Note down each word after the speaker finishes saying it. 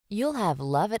You'll have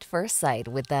love at first sight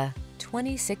with the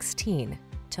 2016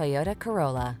 Toyota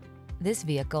Corolla. This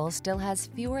vehicle still has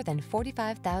fewer than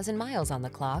 45,000 miles on the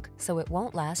clock, so it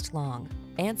won't last long.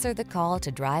 Answer the call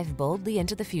to drive boldly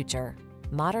into the future.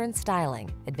 Modern styling,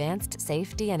 advanced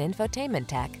safety and infotainment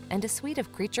tech, and a suite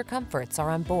of creature comforts are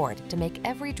on board to make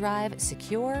every drive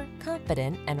secure,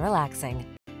 confident, and relaxing.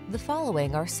 The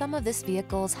following are some of this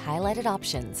vehicle's highlighted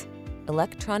options: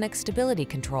 electronic stability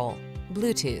control,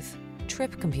 Bluetooth,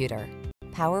 trip computer,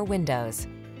 power windows,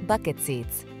 bucket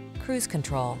seats, cruise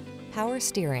control, power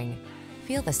steering.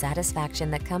 Feel the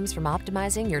satisfaction that comes from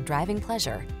optimizing your driving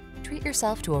pleasure. Treat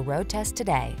yourself to a road test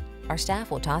today. Our staff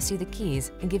will toss you the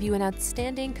keys and give you an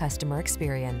outstanding customer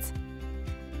experience.